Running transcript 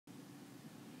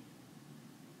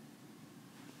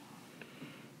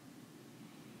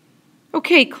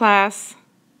Okay, class,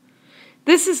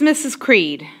 this is Mrs.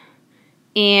 Creed,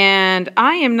 and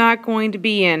I am not going to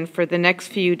be in for the next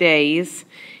few days,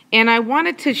 and I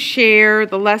wanted to share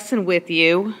the lesson with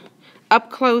you up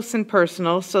close and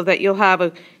personal so that you'll have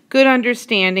a good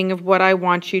understanding of what I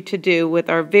want you to do with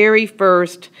our very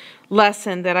first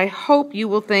lesson that I hope you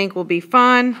will think will be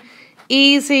fun,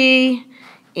 easy,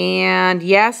 and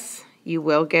yes, you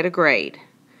will get a grade.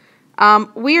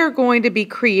 We are going to be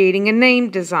creating a name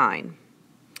design.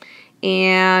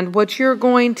 And what you're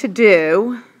going to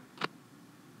do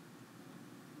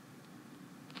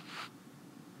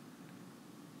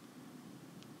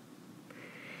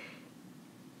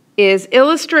is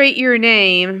illustrate your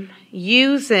name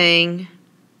using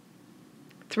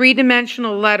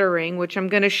three-dimensional lettering, which I'm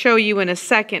going to show you in a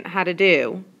second how to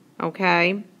do,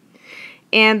 okay?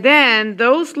 And then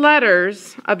those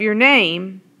letters of your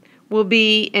name will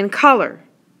be in color.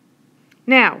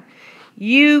 Now,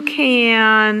 you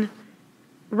can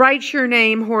write your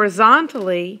name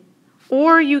horizontally,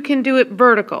 or you can do it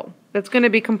vertical. That's going to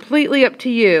be completely up to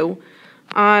you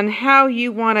on how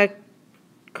you want to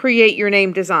create your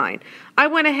name design. I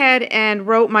went ahead and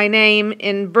wrote my name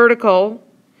in vertical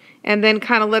and then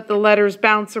kind of let the letters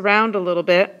bounce around a little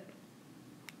bit.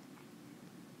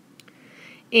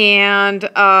 And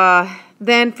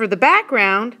then for the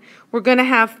background, we're going to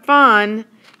have fun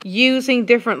using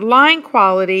different line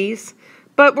qualities,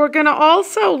 but we're going to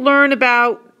also learn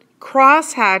about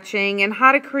cross-hatching and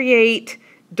how to create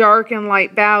dark and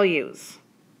light values.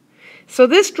 So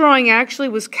this drawing actually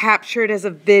was captured as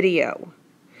a video.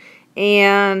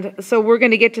 And so we're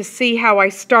going to get to see how I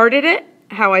started it,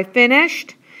 how I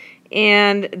finished,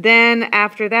 and then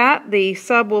after that the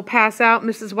sub will pass out,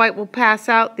 Mrs. White will pass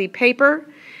out the paper,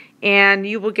 and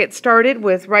you will get started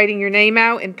with writing your name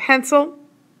out in pencil.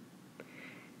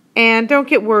 And don't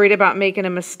get worried about making a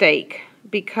mistake,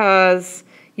 because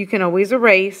you can always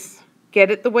erase, get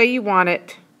it the way you want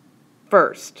it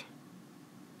first.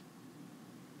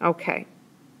 Okay.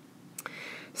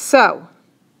 So,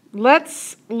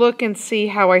 let's look and see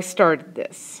how I started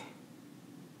this.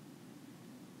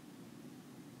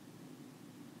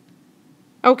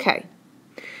 Okay.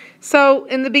 So,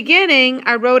 in the beginning,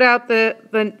 I wrote out the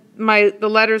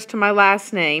letters to my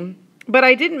last name, but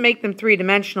I didn't make them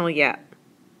three-dimensional yet.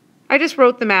 I just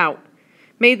wrote them out.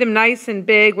 Made them nice and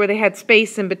big where they had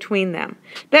space in between them.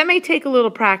 That may take a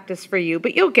little practice for you,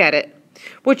 but you'll get it.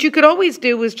 What you could always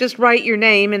do is just write your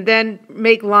name and then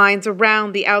make lines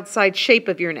around the outside shape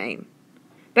of your name.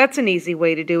 That's an easy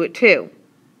way to do it too.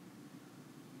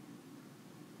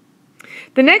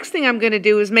 The next thing I'm going to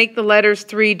do is make the letters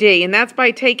 3D, and that's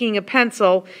by taking a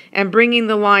pencil and bringing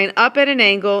the line up at an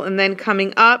angle and then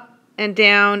coming up and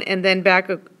down and then back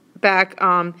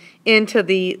into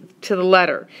the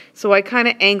letter. So I kind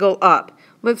of angle up.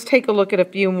 Let's take a look at a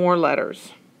few more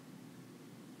letters.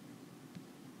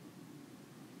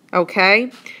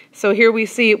 Okay, so here we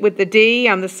see it with the D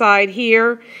on the side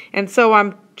here, and so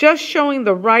I'm just showing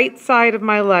the right side of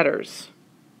my letters.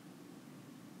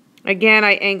 Again,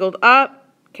 I angled up,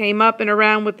 came up and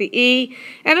around with the E,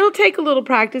 and it'll take a little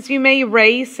practice. You may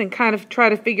erase and kind of try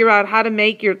to figure out how to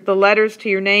make the letters to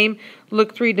your name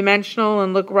look three-dimensional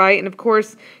and look right. And of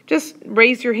course, just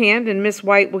raise your hand and Miss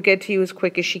White will get to you as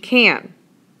quick as she can.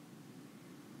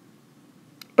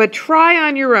 But try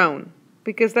on your own,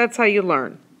 because that's how you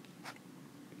learn.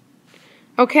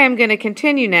 Okay, I'm going to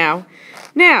continue now.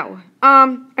 Now,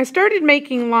 I started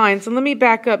making lines, and let me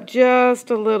back up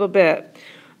just a little bit.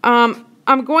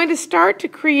 I'm going to start to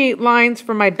create lines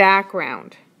for my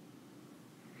background.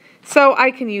 So I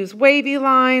can use wavy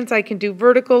lines, I can do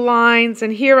vertical lines,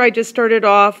 and here I just started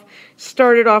off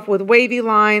with wavy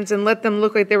lines and let them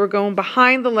look like they were going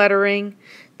behind the lettering,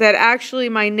 that actually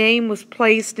my name was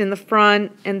placed in the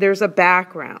front and there's a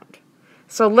background.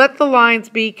 So let the lines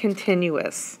be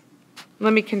continuous.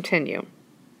 Let me continue.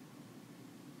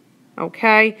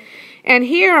 Okay, and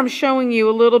here I'm showing you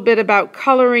a little bit about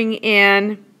coloring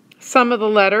in some of the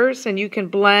letters, and you can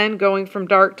blend going from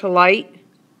dark to light.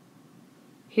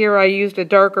 Here I used a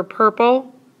darker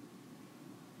purple.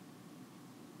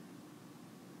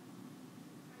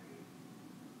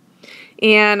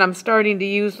 And I'm starting to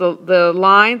use the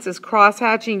lines as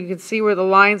cross-hatching. You can see where the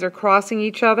lines are crossing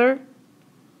each other.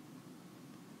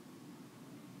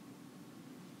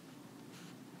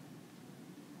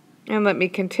 And let me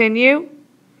continue.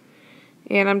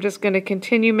 And I'm just going to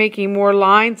continue making more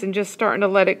lines and just starting to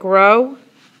let it grow.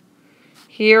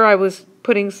 Here I was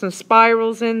putting some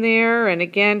spirals in there, and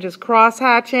again just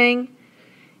cross-hatching.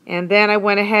 And then I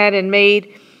went ahead and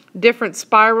made different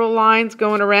spiral lines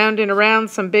going around and around,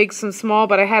 some big, some small,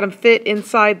 but I had them fit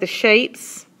inside the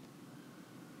shapes.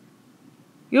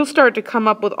 you'll start to come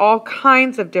up with all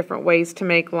kinds of different ways to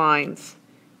make lines.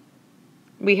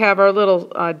 We have our little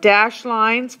dash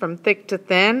lines from thick to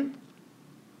thin.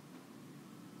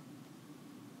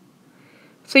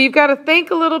 So you've got to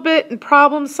think a little bit and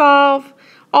problem solve.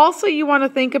 Also, you want to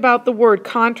think about the word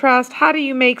contrast. How do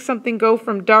you make something go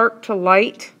from dark to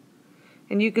light?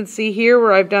 And you can see here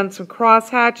where I've done some cross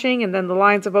hatching and then the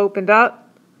lines have opened up.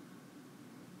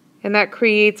 And that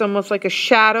creates almost like a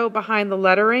shadow behind the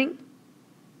lettering.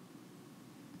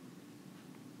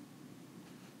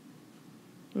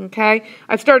 Okay,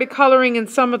 I've started coloring in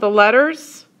some of the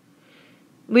letters,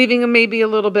 leaving them maybe a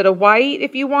little bit of white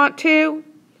if you want to.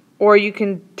 Or you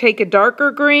can take a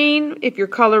darker green if you're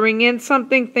coloring in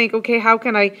something. Think, okay, how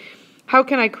can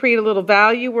I create a little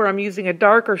value where I'm using a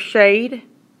darker shade?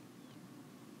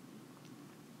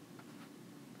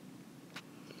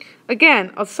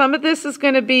 Again, some of this is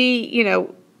going to be, you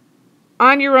know,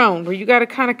 on your own, where you got to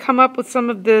kind of come up with some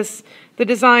of the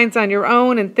designs on your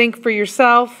own and think for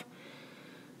yourself.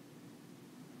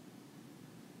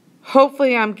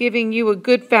 Hopefully I'm giving you a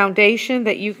good foundation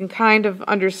that you can kind of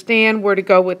understand where to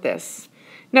go with this.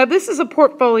 Now this is a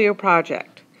portfolio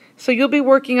project, so you'll be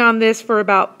working on this for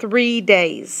about 3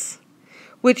 days,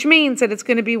 which means that it's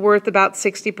going to be worth about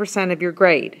 60% of your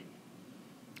grade.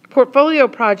 Portfolio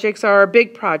projects are our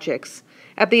big projects.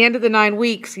 At the end of the 9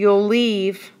 weeks, you'll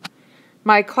leave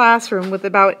my classroom with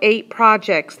about 8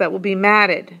 projects that will be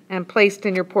matted and placed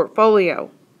in your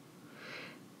portfolio.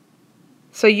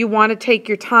 So you want to take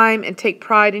your time and take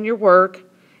pride in your work,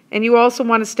 and you also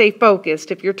want to stay focused.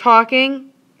 If you're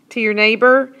talking to your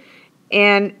neighbor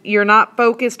and you're not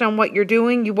focused on what you're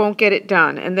doing, you won't get it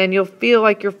done, and then you'll feel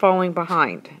like you're falling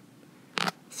behind.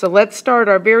 So let's start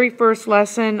our very first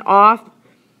lesson off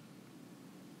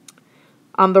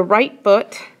on the right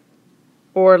foot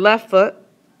or left foot,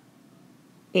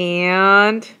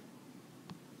 and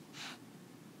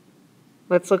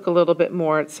let's look a little bit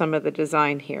more at some of the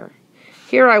design here.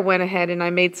 Here I went ahead and I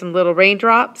made some little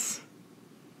raindrops.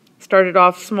 Started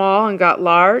off small and got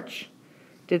large.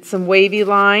 Did some wavy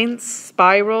lines,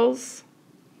 spirals.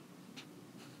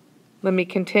 Let me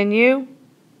continue.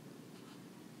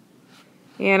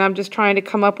 And I'm just trying to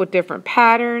come up with different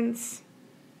patterns,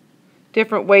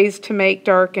 different ways to make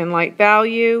dark and light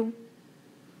value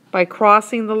by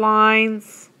crossing the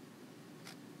lines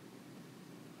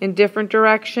in different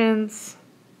directions.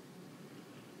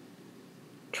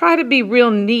 Try to be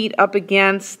real neat up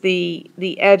against the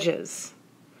edges.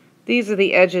 These are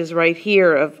the edges right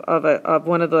here of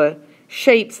one of the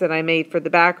shapes that I made for the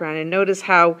background. And notice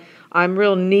how I'm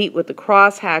real neat with the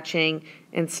cross hatching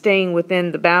and staying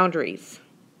within the boundaries.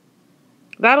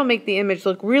 That'll make the image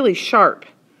look really sharp.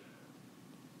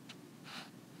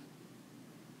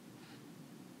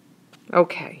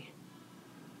 Okay.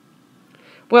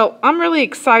 Well, I'm really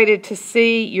excited to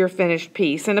see your finished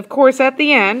piece. And of course, at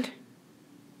the end,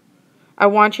 I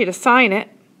want you to sign it,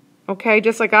 okay,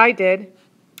 just like I did.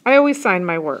 I always sign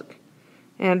my work.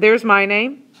 And there's my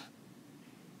name,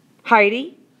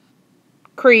 Heidi,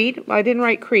 Creed. Well, I didn't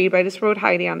write Creed, but I just wrote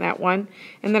Heidi on that one.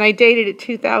 And then I dated it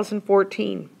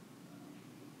 2014.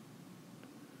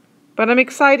 But I'm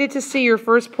excited to see your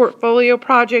first portfolio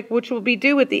project, which will be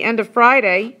due at the end of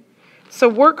Friday. So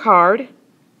work hard.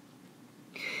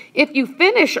 If you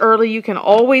finish early, you can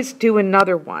always do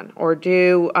another one or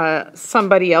do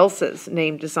somebody else's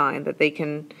name design that they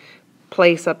can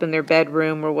place up in their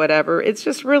bedroom or whatever. It's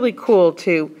just really cool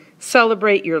to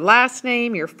celebrate your last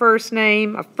name, your first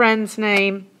name, a friend's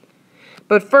name.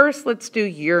 But first, let's do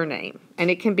your name,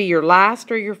 and it can be your last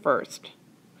or your first.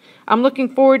 I'm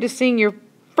looking forward to seeing your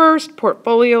first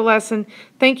portfolio lesson.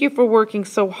 Thank you for working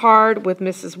so hard with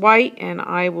Mrs. White, and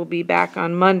I will be back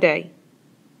on Monday.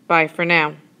 Bye for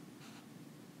now.